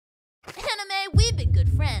we've been good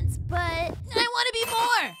friends, but I want to be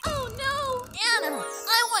more. Oh no! Anna,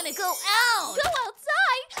 I want to go out. Go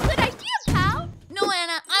outside? Good idea, pal. No,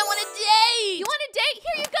 Anna, I want a date. You want a date?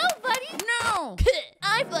 Here you go, buddy. No.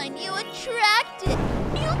 I find you attractive.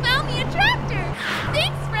 You found me attractive.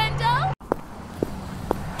 Thanks, friendo.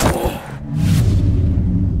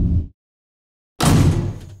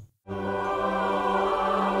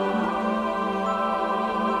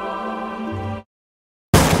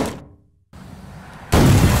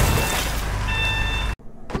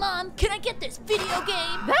 Mom, can I get this video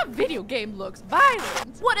game? That video game looks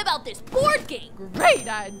violent. What about this board game? Great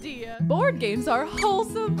idea. Board games are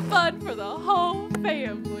wholesome fun for the whole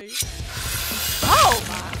family. Oh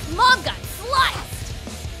my. Mom got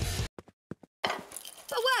sliced.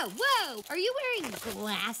 Whoa, whoa. Are you wearing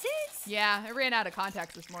glasses? Yeah, I ran out of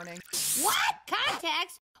contacts this morning. What?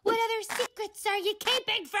 Contacts? What other secrets are you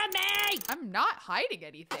keeping from me? I'm not hiding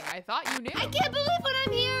anything. I thought you knew. I can't believe what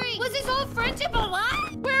I'm hearing. Was this whole friendship a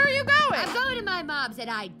lie? Where are you going? I'm going to my mom's and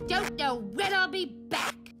I don't know when I'll be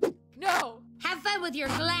back. No. Have fun with your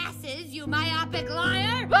glasses, you myopic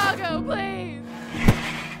liar. Boggo, please.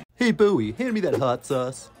 Hey Bowie, hand me that hot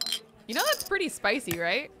sauce. You know that's pretty spicy,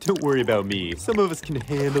 right? Don't worry about me. Some of us can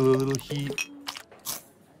handle a little heat.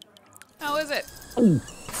 How is it? Ooh,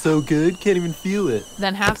 so good, can't even feel it.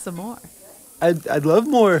 Then have some more. I'd love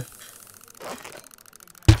more.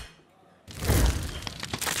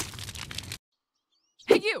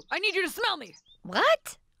 Hey you, I need you to smell me.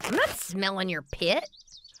 What? I'm not smelling your pit.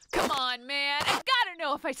 Come on, man. I gotta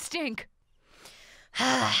know if I stink.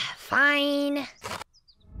 Fine.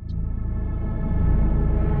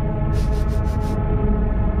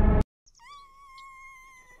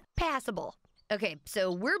 Passable. Okay,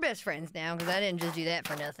 so we're best friends now, because I didn't just do that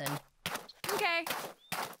for nothing. Okay.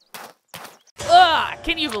 Ugh,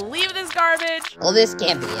 can you believe this garbage? Well, this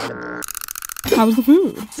can't be edible. How was the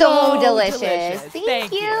food? So delicious.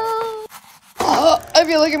 Thank you. Oh, I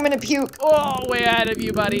feel like I'm gonna puke. Oh, way ahead of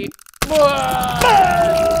you, buddy.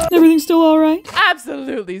 Everything still all right?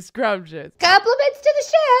 Absolutely scrumptious. Compliments to the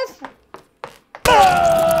chef.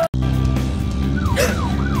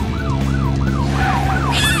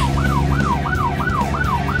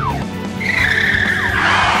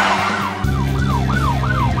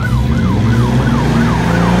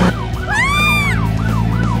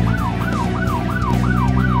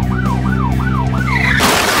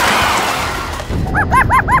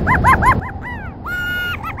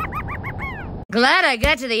 Glad I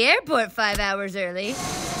got to the airport 5 hours early.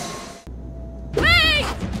 Hey!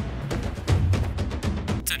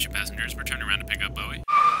 Attention passengers, we're turning around to pick up Bowie.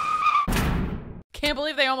 Can't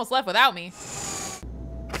believe they almost left without me.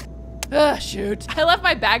 Ugh, shoot. I left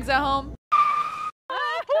my bags at home.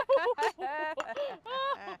 Oh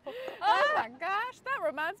my gosh, that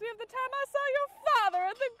reminds me of the time I saw your father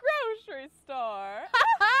at the grocery store.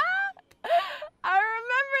 I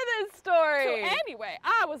remember this story. So anyway,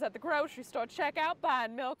 I was at the grocery store checkout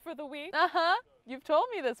buying milk for the week. Uh-huh. You've told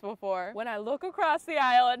me this before. When I look across the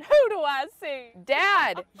aisle, and who do I see?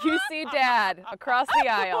 Dad. You see Dad across the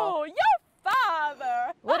aisle. Oh, your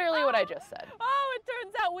father. Literally what I just said. Oh, it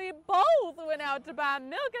turns out we both went out to buy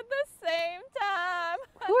milk at the same time.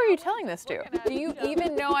 Who are you telling this to? Do you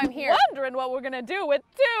even know I'm here? Wondering what we're gonna do with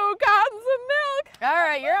 2 cartons of milk. All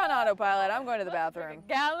right, you're on autopilot. I'm going to the bathroom. A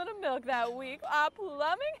gallon of milk that week. Our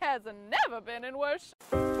plumbing has never been in worse.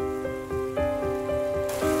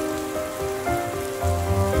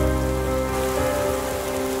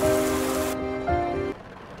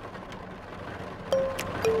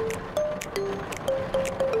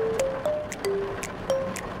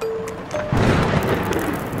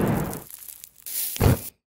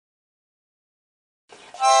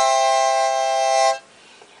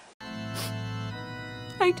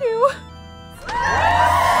 I do.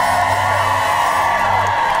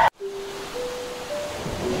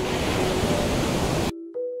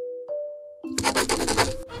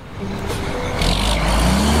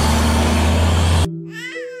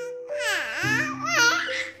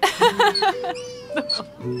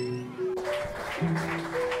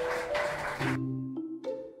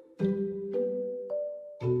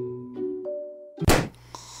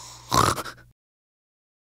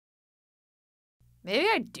 Maybe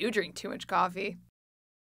I do drink too much coffee.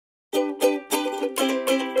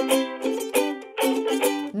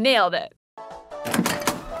 Nailed it.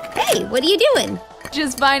 Hey, what are you doing?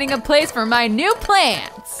 Just finding a place for my new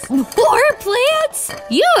plants. More plants?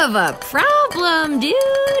 You have a problem, dude.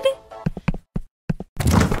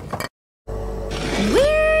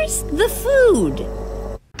 Where's the food?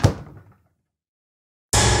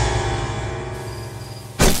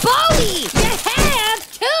 Bowie, you have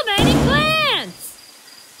too many plants!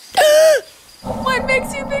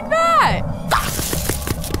 makes you think that?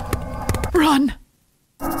 Run.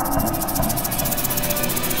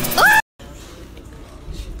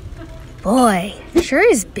 Boy, sure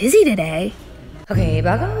is busy today. Okay,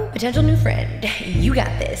 Boggo, potential new friend. You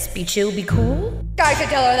got this. Be chill, be cool. I should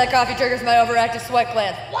tell her that coffee triggers my overactive sweat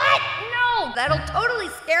glands. What? No, that'll totally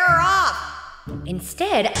scare her off.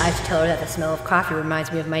 Instead, I should tell her that the smell of coffee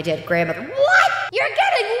reminds me of my dead grandmother. What? You're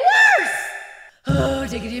getting worse! Oh,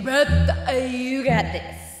 take a deep breath. You got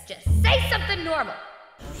this. Just say something normal.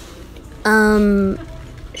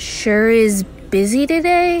 Sure is busy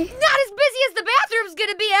today? Not as busy as the bathroom's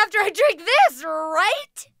gonna be after I drink this,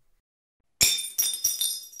 right?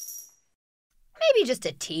 Maybe just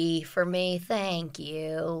a tea for me, thank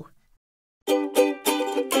you.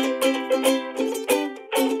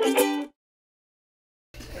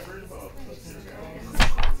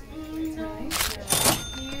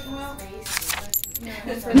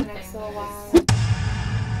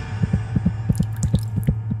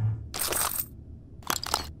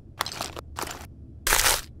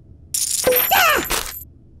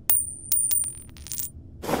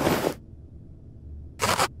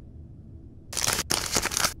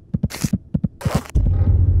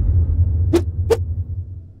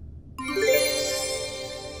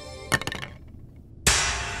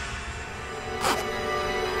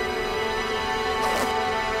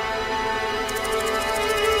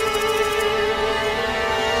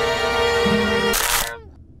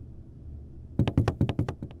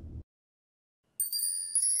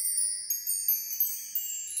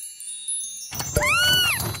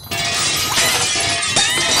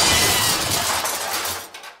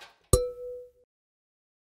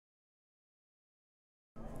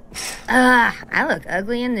 I look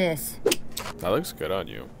ugly in this. That looks good on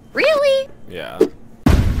you. Really? Yeah.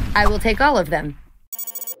 I will take all of them.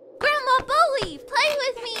 Grandma Bowie, play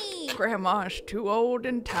with me! Grandma's too old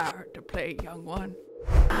and tired to play, young one.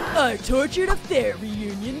 I tortured a fair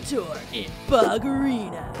reunion tour in Bug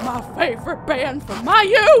Arena. My favorite band from my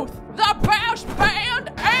youth! The best band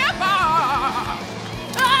ever!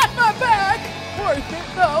 On my back! Worth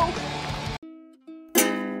it though!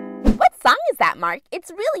 What song is that, Mark? It's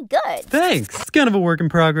really good. Thanks. It's kind of a work in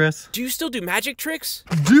progress. Do you still do magic tricks?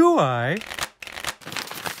 Do I?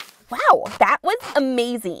 Wow, that was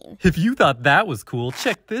amazing. If you thought that was cool,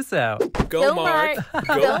 check this out. Go, Mark.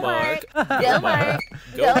 Go, Mark. Go, Mark.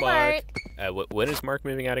 Go, Mark. When is Mark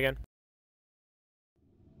moving out again?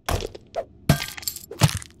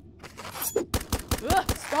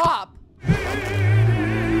 Ugh, stop!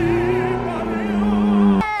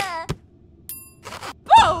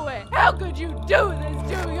 Bowie, how could you do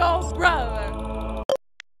this to your brother?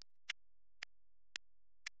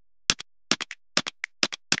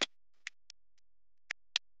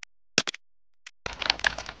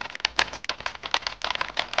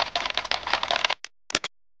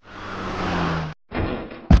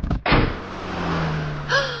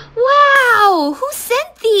 Wow, who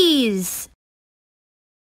sent these?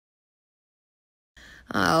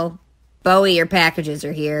 Oh, Bowie, your packages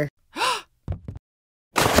are here.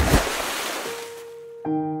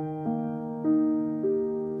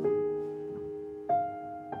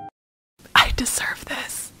 I deserve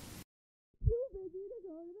this.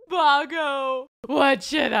 Boggo, what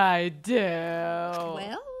should I do?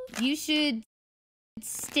 Well, you should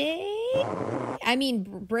stay. I mean,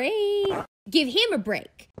 break. Give him a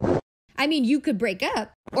break. I mean, you could break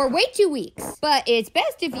up or wait 2 weeks, but it's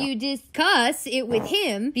best if you discuss it with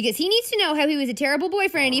him because he needs to know how he was a terrible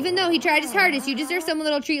boyfriend. Even though he tried his hardest, you deserve some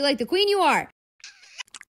little treat like the queen you are.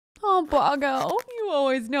 Oh, Boggo, you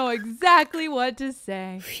always know exactly what to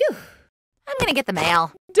say. Phew. I'm gonna get the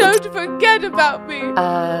mail. Don't forget about me.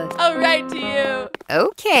 I'll write to you.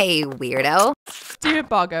 Okay, weirdo. Dear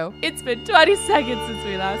Boggo, it's been 20 seconds since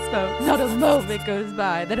we last spoke. Not a moment goes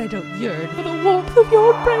by that I don't yearn for the warmth of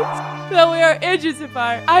your embrace. Though we are inches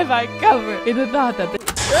apart, I find comfort in the thought that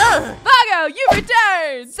Boggo, you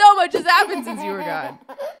returned! So much has happened since you were gone.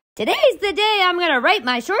 Today's the day I'm gonna write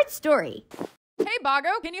my short story. Hey,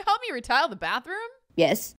 Boggo, can you help me retile the bathroom?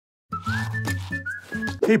 Yes,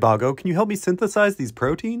 Hey, Boggo, can you help me synthesize these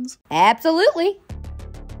proteins? absolutely.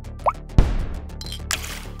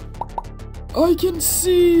 I can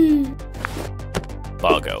see.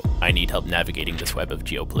 Boggo, I need help navigating this web of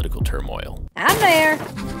geopolitical turmoil. I'm there.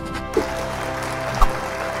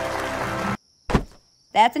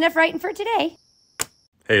 That's enough writing for today.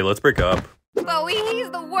 Hey, let's break up. Bowie, he's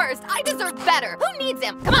the worst. I deserve better. Who needs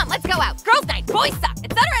him? Come on, let's go out. Girls' night, boys suck,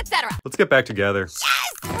 etc., etc. Let's get back together.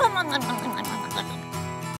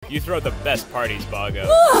 You throw the best parties, Boggo.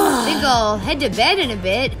 I think I'll head to bed in a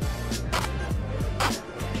bit.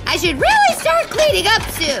 I should really start cleaning up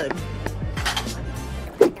soon.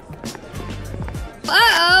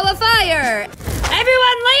 Uh-oh, a fire!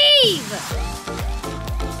 Everyone leave!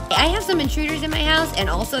 I have some intruders in my house, and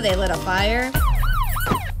also they lit a fire.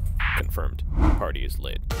 Confirmed. Party is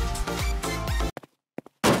lit.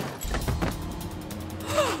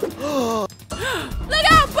 Look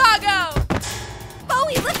out, Boggo!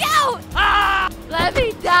 Bowie, look out! Ah! Let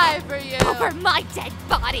me die for you. Over my dead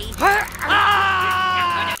body.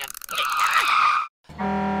 Ah!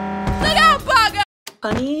 Look out, Boggo!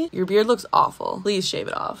 Honey, your beard looks awful. Please shave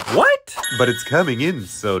it off. What? But it's coming in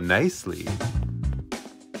so nicely.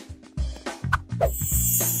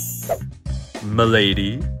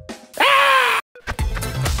 M'lady.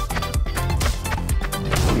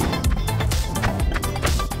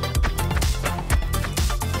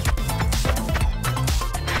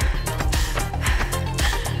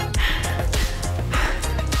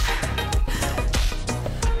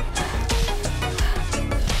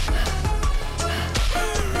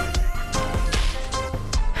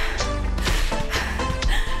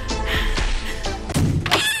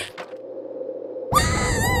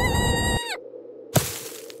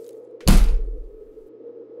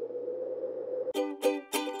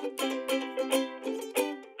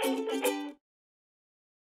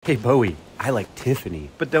 Hey, Bowie, I like Tiffany,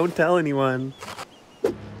 but don't tell anyone.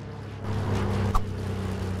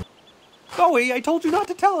 Bowie, I told you not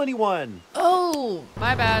to tell anyone. Oh,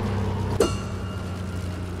 my bad.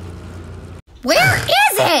 Where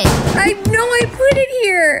is it? I know I put it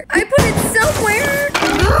here. I put it somewhere.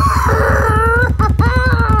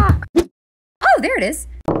 Oh, there it is.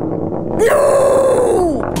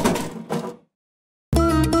 No!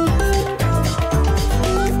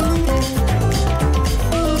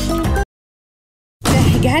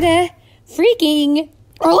 I gotta freaking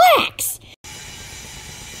relax.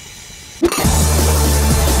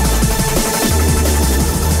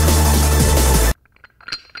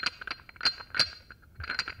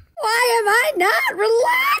 Why am I not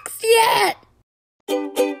relaxed yet?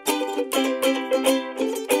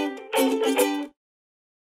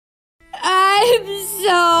 I'm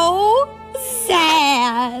so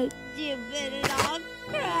sad. You better not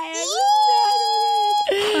cry.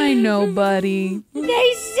 I know, buddy.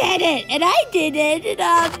 They said it, and I didn't, and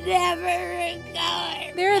I'll never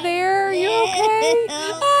recover. There. Are you okay?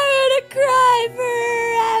 I'm gonna cry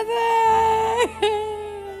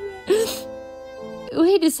forever.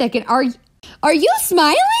 Wait a second. Are you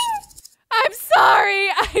smiling? I'm sorry.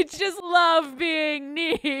 I just love being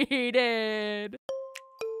needed.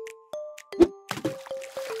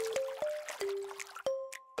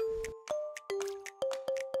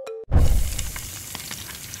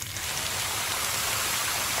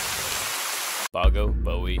 Boggo,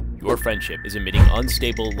 Bowie, your friendship is emitting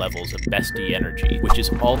unstable levels of bestie energy, which is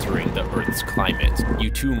altering the Earth's climate. You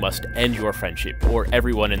two must end your friendship, or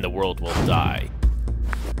everyone in the world will die.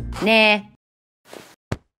 Nah.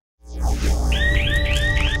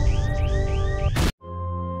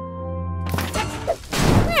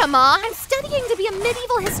 Grandma, I'm studying to be a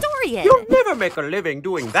medieval historian. You'll never make a living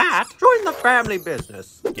doing that. Join the family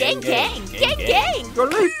business. Gang. You're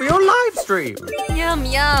late for your live stream. Yum,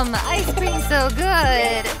 yum. Ice cream's so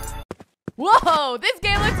good. Whoa, this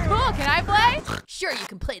game looks cool. Can I play? Sure, you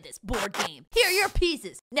can play this board game. Here are your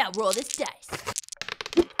pieces. Now roll this dice.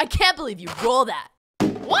 I can't believe you roll that.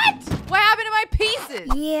 What? What happened to my pieces?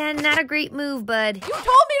 Yeah, not a great move, bud. You told me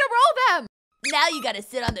to roll them. Now you gotta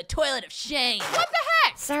sit on the toilet of shame. What the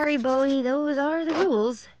heck? Sorry, Bowie. Those are the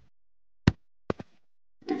rules.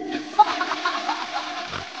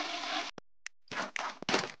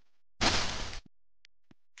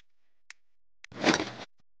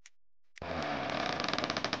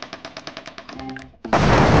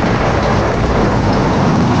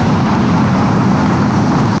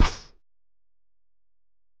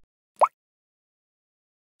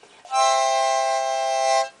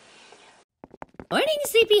 Morning,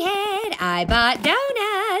 sleepyhead. I bought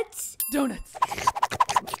donuts. Donuts.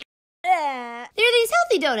 They're these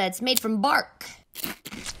healthy donuts made from bark.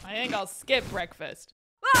 I think I'll skip breakfast.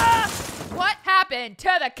 Ah! What happened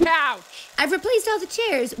to the couch? I've replaced all the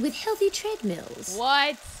chairs with healthy treadmills.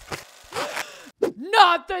 What?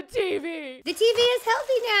 Not the TV! The TV is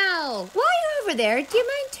healthy now. While you're over there, do you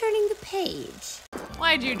mind turning the page?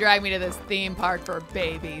 Why'd you drag me to this theme park for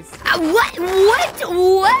babies? What?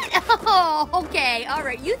 Oh, okay, all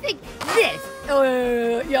right. You think this?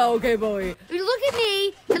 Yeah, okay, Bowie. Look at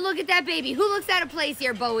me and look at that baby. Who looks out of place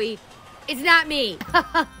here, Bowie? It's not me.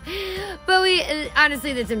 Bowie,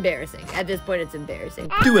 honestly, that's embarrassing. At this point, it's embarrassing.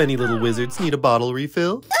 Do any little wizards need a bottle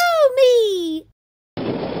refill? Oh, me!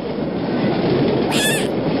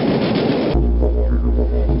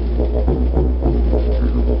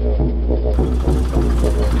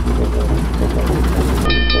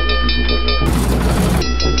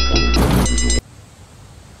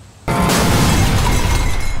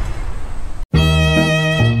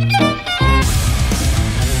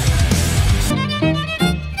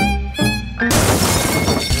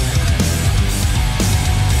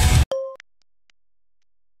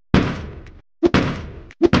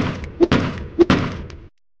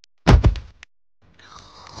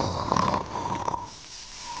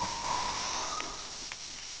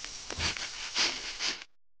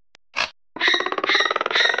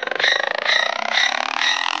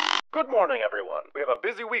 morning, everyone. We have a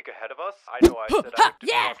busy week ahead of us. I know I said I would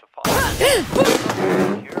yeah. to follow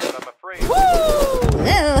here, but I'm afraid.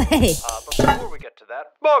 Oh, hey. But before we get to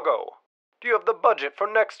that, Boggo, do you have the budget for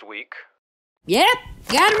next week? Yep,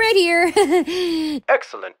 got him right here.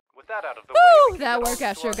 Excellent. With that out of the Woo! way, That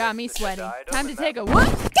workout sure got me sweaty. Time to take a What?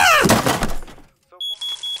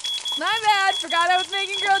 My bad. Forgot I was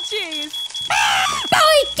making grilled cheese.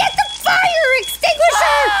 Bowie, get the fire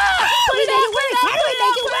extinguisher! How do we make it work? How do we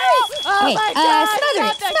make it work? Oh Okay, my God, smother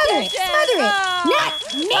not it, the smother it, kitchen. smother it. Oh. Not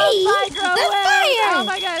me, the Microwave. fire! Oh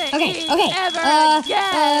my God, I Okay, eat okay, ever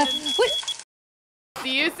again. what?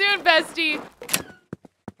 See you soon, bestie.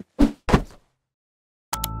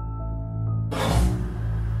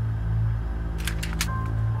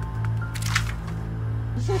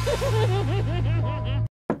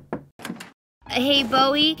 Hey,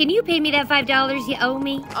 Bowie, can you pay me that $5 you owe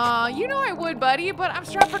me? You know I would, buddy, but I'm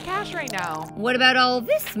strapped for cash right now. What about all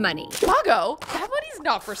this money? Boggo, that money's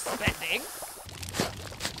not for spending.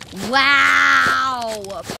 Wow!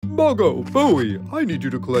 Boggo, Bowie, I need you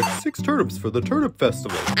to collect 6 turnips for the Turnip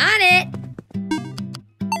Festival. On it!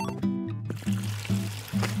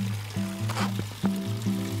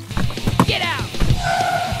 Get out!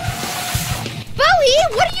 Bowie,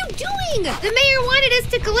 what are you doing? The mayor wanted us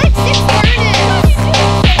to collect 6 turnips!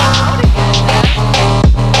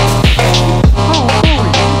 Oh,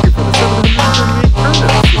 Bowie, thank you for the 738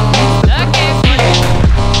 turnips. Okay,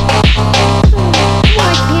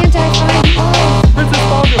 Why can't I find love? Princess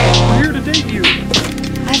Boggo, we're here to date you.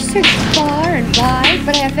 I've searched far and wide,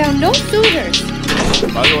 but I have found no suitors.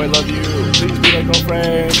 Boggo, I love you. Please be my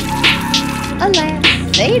girlfriend. Alas,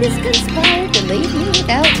 fate has conspired to leave me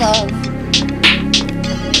without love.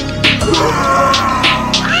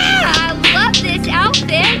 I love this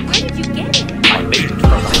outfit. Where did you get it? I made it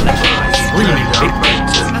from the Screaming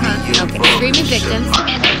Victims. Okay, Screaming Victims.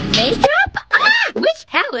 Makeup? Which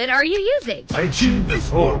palette are you using? I achieved this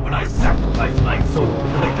for when I sacrificed my soul to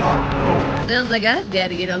the dark lord. Sounds like I've got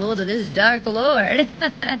to get a hold of this Dark Lord.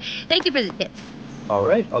 Thank you for the tips. All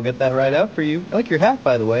right, I'll get that right out for you. I like your hat,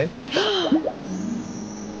 by the way.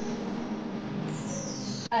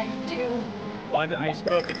 I do. One ice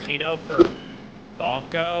cappuccino for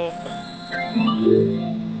Boggo.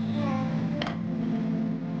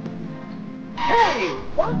 Hey,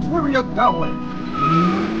 watch where you're going.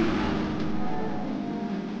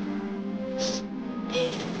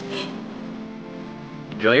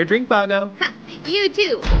 Enjoy your drink, Boggo. You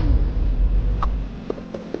too.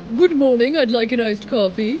 Good morning, I'd like an iced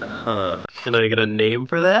coffee. Can I get a name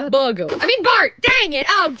for that? Boggo. I mean, Bart! Dang it!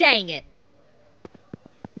 Oh, dang it!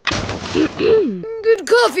 Good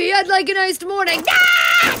coffee, I'd like an iced morning.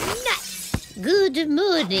 Ah! Nuts! Good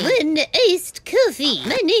morning. One iced coffee.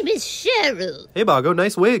 My name is Cheryl. Hey, Boggo,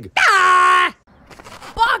 nice wig. Ah!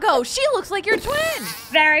 Boggo, she looks like your twin.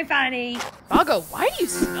 Very funny. Boggo, why do you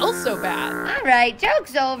smell so bad? All right,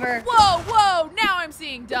 joke's over. Whoa, now I'm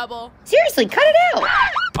seeing double. Seriously, cut it out.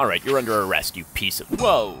 Alright, you're under arrest, you piece of—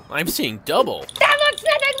 Whoa, I'm seeing double. That looks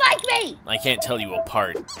nothing like me. I can't tell you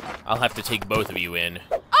apart. I'll have to take both of you in.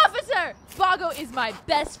 Officer! Boggo is my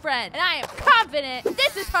best friend, and I am confident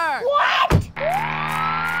this is her! What?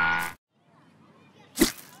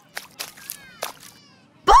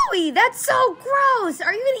 Bowie, that's so gross.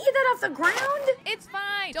 Are you gonna eat that off the ground? It's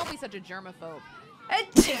fine. Don't be such a germaphobe.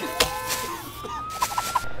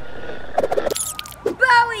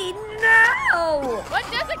 Bowie, no! What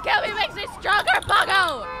doesn't kill me makes me stronger,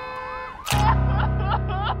 Boggo!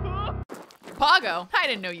 Boggo, I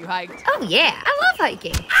didn't know you hiked. Oh yeah, I love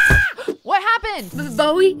hiking. What happened?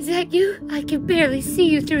 Bowie, is that you? I can barely see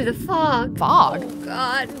you through the fog. Fog? Oh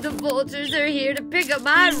God, the vultures are here to pick up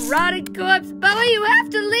my rotted corpse. Bowie, you have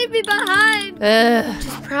to leave me behind.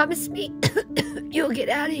 Just promise me you'll get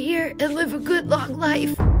out of here and live a good long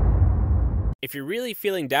life. If you're really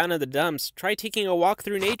feeling down in the dumps, try taking a walk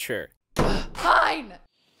through nature. Fine.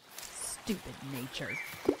 Stupid nature.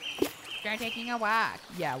 Try taking a walk.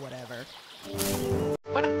 Yeah, whatever.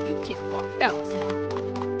 Why don't you kids walk?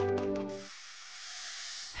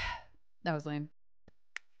 That was lame.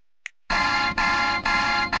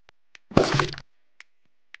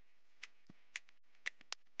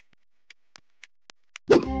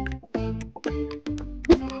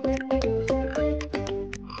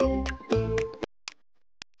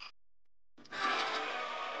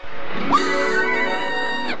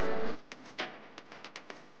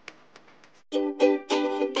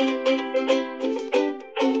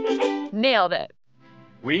 Nailed it.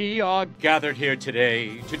 We are gathered here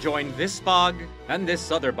today to join this bog and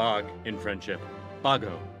this other bog in friendship.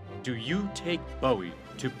 Boggo, do you take Bowie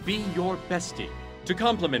to be your bestie? to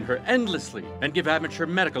compliment her endlessly and give amateur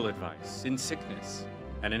medical advice in sickness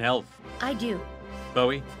and in health. I do.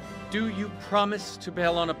 Bowie, do you promise to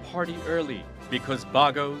bail on a party early because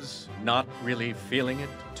Boggo's not really feeling it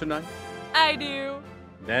tonight? I do.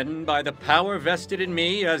 Then, by the power vested in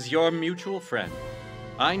me as your mutual friend,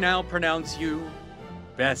 I now pronounce you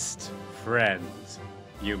best friends.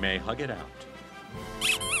 You may hug it out.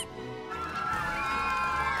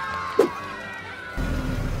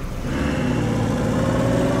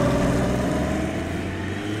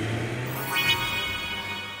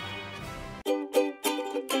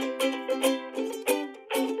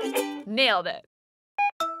 Nailed it.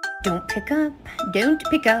 Don't pick up, don't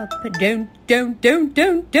pick up, don't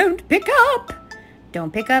pick up.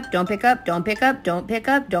 Don't pick up, don't pick up, don't pick up, don't pick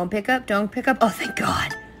up, don't pick up, don't pick up. Oh, thank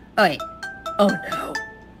God. Oh, wait. Oh, no.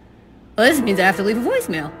 Well, this means I have to leave a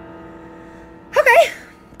voicemail. Okay.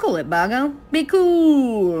 Cool it, Boggo. Be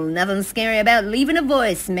cool. Nothing scary about leaving a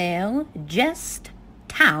voicemail. Just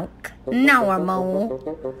talk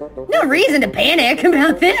normal. No reason to panic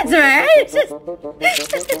about this, right?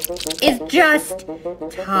 It's just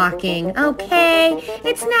talking, okay?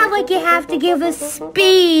 It's not like you have to give a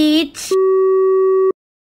speech.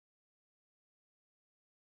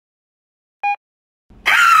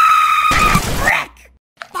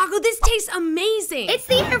 Boggo, this tastes amazing! It's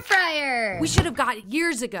the air fryer! We should have got it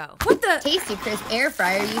years ago. What the? Tasty Crisp air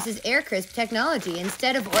fryer uses air crisp technology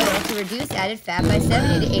instead of oil to reduce added fat by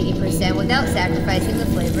 70 to 80% without sacrificing the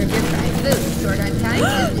flavor of your fried food. Short on time,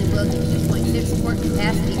 simply low to 2.6 quart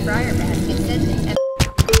capacity fryer basket sensing.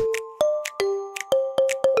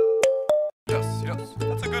 Yes,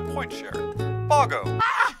 that's a good point, Sharon. Boggo,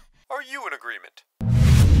 are you in agreement?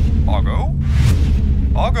 Boggo?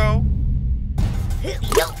 Boggo?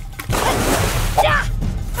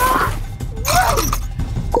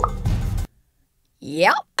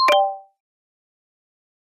 Yep.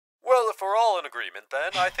 Well, if we're all in agreement,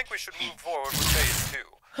 then I think we should move forward with phase 2.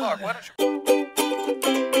 Bog, why don't you...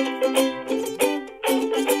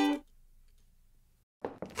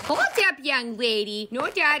 Hold up, young lady. No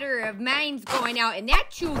daughter of mine's going out in that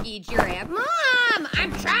chuggy giraffe. Mom,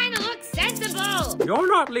 I'm trying to look sensible. You're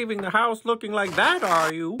not leaving the house looking like that,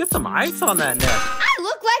 are you? Get some ice on that neck. I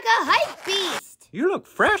look like a hype beast. You look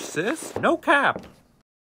fresh, sis. No cap.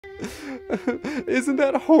 Isn't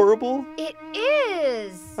that horrible? It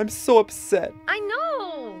is. I'm so upset. I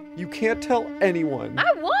know. You can't tell anyone.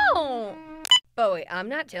 I won't. Bowie, I'm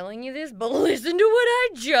not telling you this, but listen to what I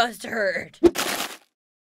just heard.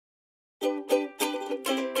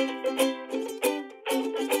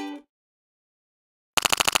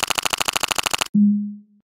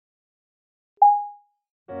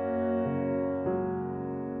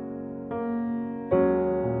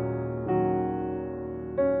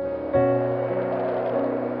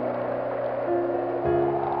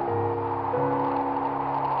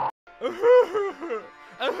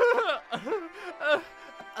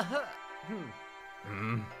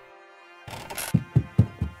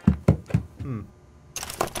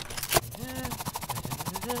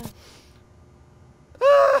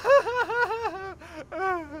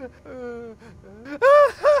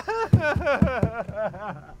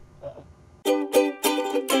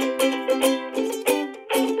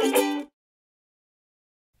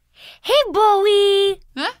 Hey, Bowie!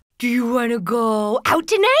 Huh? Do you want to go out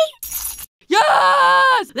tonight?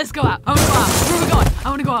 Yes! Let's go out. I want to go out. Where are we going? I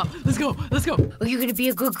want to go out. Let's go. Let's go. Are you going to be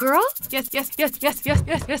a good girl? Yes.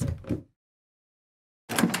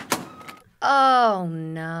 Oh,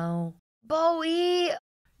 no. Bowie!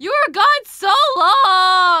 You were gone so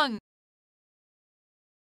long!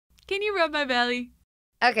 Can you rub my belly?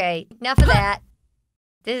 Okay, enough of that.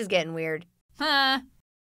 This is getting weird. Huh?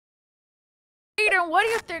 Peter, what do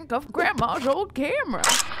you think of Grandma's old camera?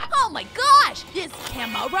 Oh my gosh! This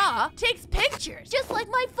camera takes pictures just like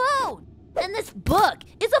my phone. And this book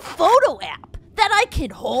is a photo app that I can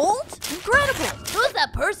hold? Incredible! Who's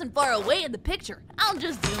that person far away in the picture? I'll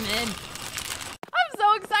just zoom in. I'm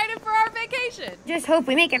so excited for our vacation. Just hope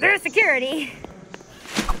we make it through security.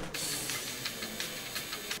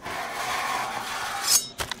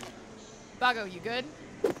 Boggo, you good?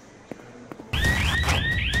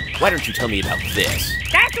 Why don't you tell me about this?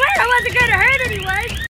 That's where I wasn't gonna hurt anyone!